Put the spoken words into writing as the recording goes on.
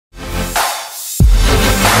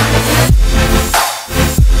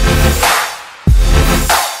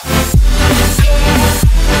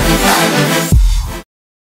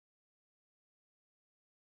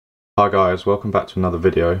Hi guys, welcome back to another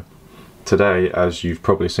video. Today, as you've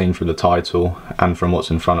probably seen from the title and from what's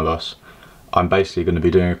in front of us, I'm basically going to be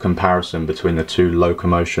doing a comparison between the two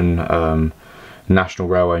Locomotion National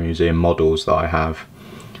Railway Museum models that I have.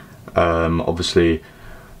 Obviously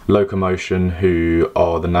Locomotion, who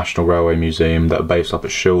are the National Railway Museum that are based up at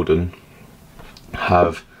Shildon,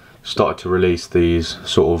 have started to release these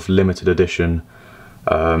sort of limited edition,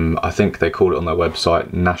 I think they call it on their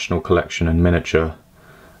website, National Collection and Miniature,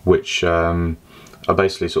 which are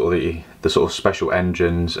basically sort of the sort of special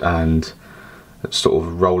engines and sort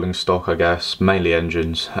of rolling stock, I guess, mainly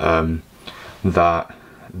engines that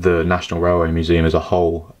the National Railway Museum as a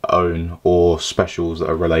whole own, or specials that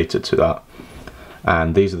are related to that.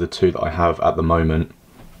 And these are the two that I have at the moment.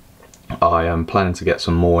 I am planning to get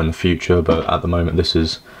some more in the future, but at the moment this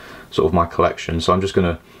is sort of my collection. So I'm just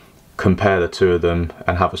going to compare the two of them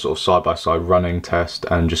and have a sort of side-by-side running test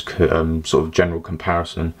and just sort of general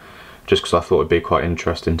comparison, just because I thought it'd be quite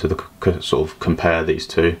interesting to sort of compare these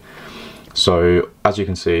two. So as you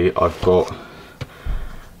can see, I've got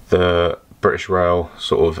the British Rail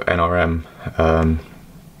sort of NRM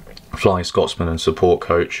Flying Scotsman and support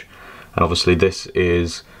coach, and obviously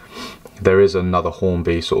there is another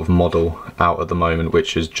Hornby sort of model out at the moment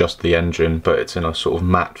which is just the engine, but it's in a sort of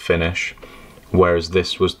matte finish, whereas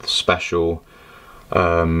this was the special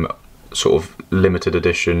sort of limited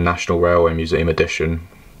edition National Railway Museum edition,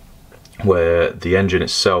 where the engine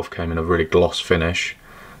itself came in a really gloss finish,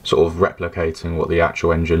 sort of replicating what the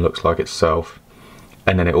actual engine looks like itself.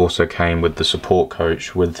 And then it also came with the support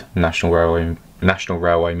coach with National Railway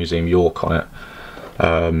Museum York on it.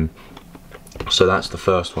 So that's the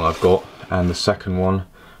first one I've got, and the second one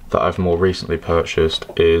that I've more recently purchased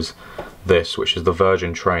is this, which is the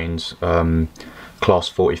Virgin Trains Class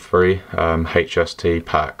 43 HST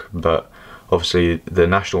pack. But obviously the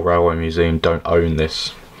National Railway Museum don't own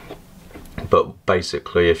this, but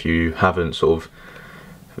basically if you haven't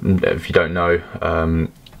if you don't know,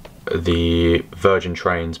 the Virgin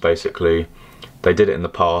Trains, basically they did it in the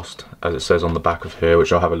past, as it says on the back of here,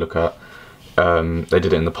 which I'll have a look at. They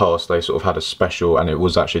did it in the past. They sort of had a special, and it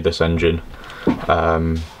was actually this engine,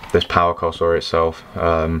 this power car, sorry, itself.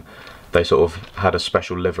 They sort of had a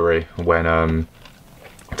special livery when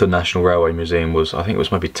the National Railway Museum was, I think it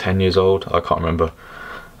was maybe 10 years old, I can't remember.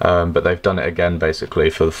 But they've done it again basically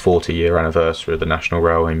for the 40-year anniversary of the National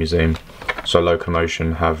Railway Museum. So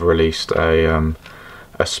Locomotion have released a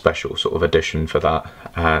special sort of edition for that,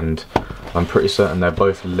 and I'm pretty certain they're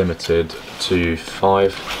both limited to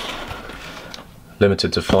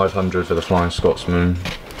 500 for the Flying Scotsman,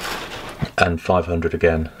 and 500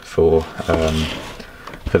 again for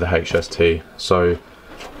the HST. So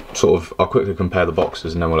sort of I'll quickly compare the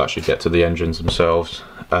boxes and then we'll actually get to the engines themselves.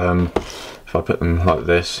 If I put them like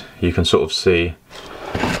this, you can sort of see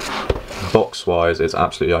box wise it's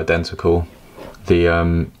absolutely identical.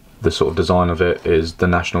 The sort of design of it is the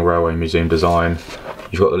National Railway Museum design.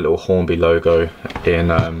 You've got the little Hornby logo in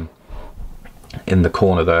the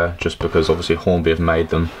corner there, just because obviously Hornby have made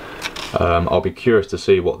them. I'll be curious to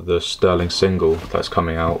see what the Sterling single that's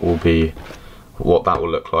coming out will be, what that will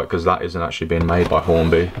look like, because that isn't actually being made by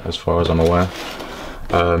Hornby as far as I'm aware.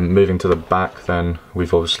 Moving to the back then,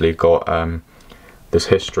 we've obviously got this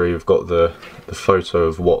history. We've got the photo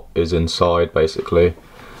of what is inside basically,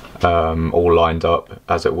 all lined up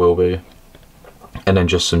as it will be, and then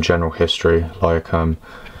just some general history, like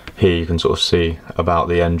here you can sort of see about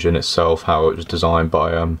the engine itself, how it was designed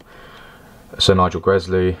by Sir Nigel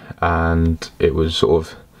Gresley, and it was sort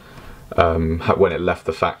of when it left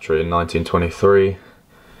the factory in 1923,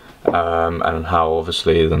 and how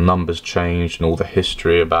obviously the numbers changed and all the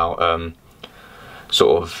history about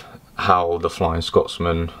sort of how the Flying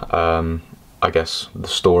Scotsman, I guess the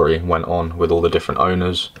story went on with all the different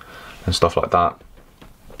owners and stuff like that.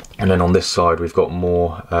 And then on this side we've got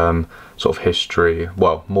more sort of history,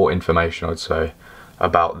 well, more information I'd say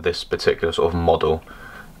about this particular sort of model,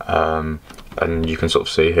 and you can sort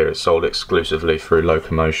of see here it's sold exclusively through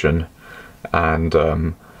Locomotion, and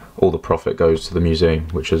all the profit goes to the museum,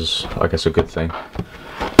 which is, I guess, a good thing.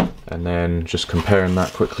 And then just comparing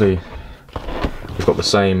that quickly, we've got the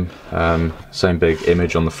same big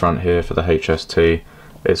image on the front here for the HST.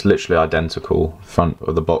 It's literally identical front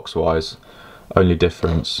of the box wise. Only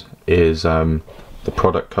difference is the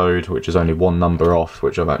product code, which is only one number off,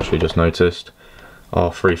 which I've actually just noticed,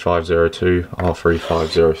 R3502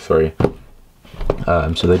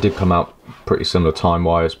 R3503. So they did come out pretty similar time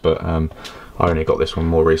wise, but I only got this one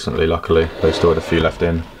more recently, luckily. They still had a few left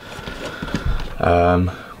in.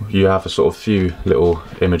 You have a sort of few little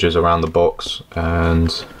images around the box, and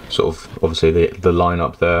sort of obviously the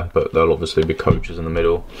lineup there, but there'll obviously be coaches in the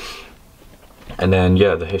middle. And then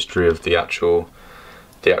yeah, the history of the actual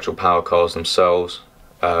power cars themselves.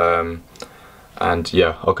 And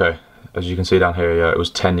yeah, okay, as you can see down here, yeah, it was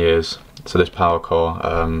 10 years. So this power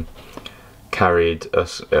car carried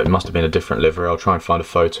us, it must have been a different livery. I'll try and find a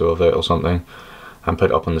photo of it or something and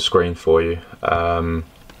put it up on the screen for you,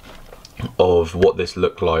 of what this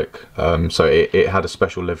looked like. So it had a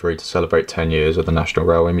special livery to celebrate 10 years of the National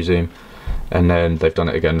Railway Museum, and then they've done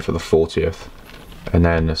it again for the 40th, and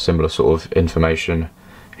then a similar sort of information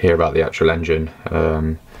here about the actual engine,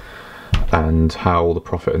 and how all the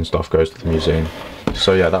profit and stuff goes to the museum.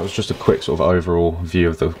 So yeah, that was just a quick sort of overall view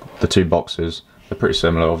of the two boxes. They're pretty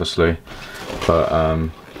similar obviously,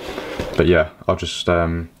 but yeah, I'll just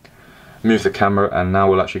move the camera and now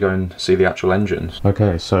we'll actually go and see the actual engines.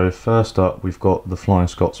 Okay, so first up we've got the Flying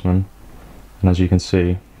Scotsman, and as you can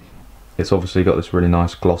see, it's obviously got this really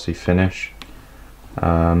nice glossy finish,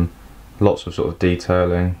 lots of sort of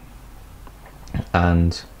detailing,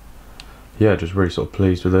 and yeah, just really sort of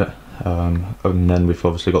pleased with it. And then we've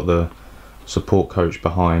obviously got the support coach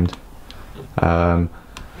behind, and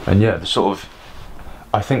yeah, the sort of,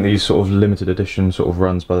 I think these sort of limited edition sort of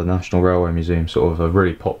runs by the National Railway Museum sort of are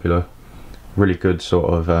really popular, really good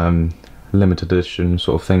sort of limited edition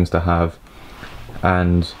sort of things to have,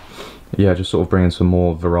 and yeah, just sort of bringing some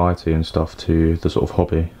more variety and stuff to the sort of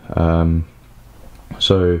hobby.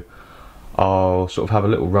 So I'll sort of have a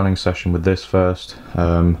little running session with this first,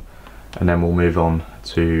 and then we'll move on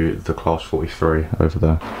to the Class 43 over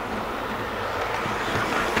there.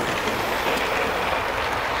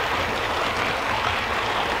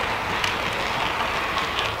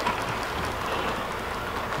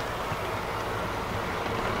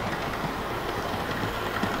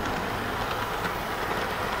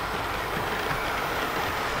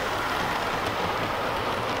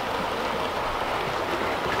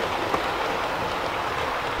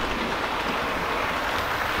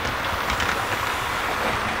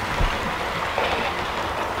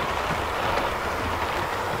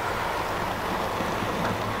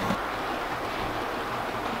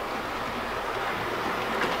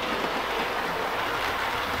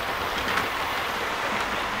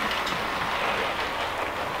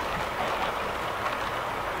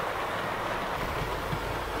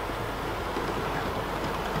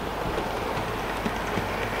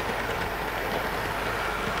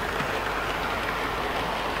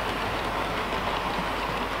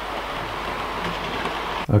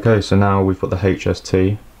 Okay, so now we've got the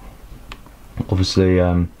HST. Obviously,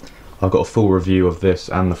 I've got a full review of this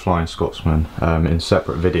and the Flying Scotsman in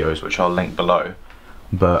separate videos, which I'll link below.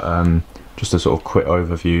 But just a sort of quick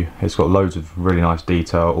overview. It's got loads of really nice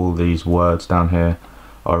detail. All these words down here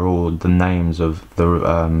are all the names of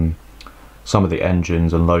the some of the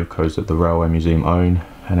engines and locos that the Railway Museum own.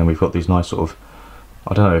 And then we've got these nice sort of,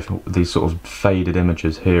 I don't know if these sort of faded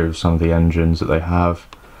images here of some of the engines that they have.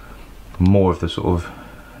 More of the sort of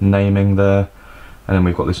naming there, and then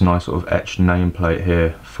we've got this nice sort of etched nameplate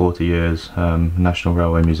here, 40 years, National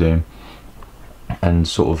Railway Museum, and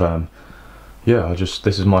sort of yeah, this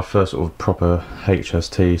is my first sort of proper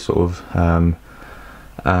HST sort of,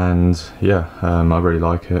 and yeah, I really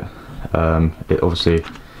like it. It obviously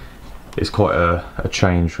is quite a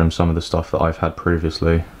change from some of the stuff that I've had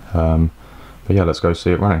previously, but yeah, let's go see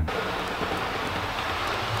it running.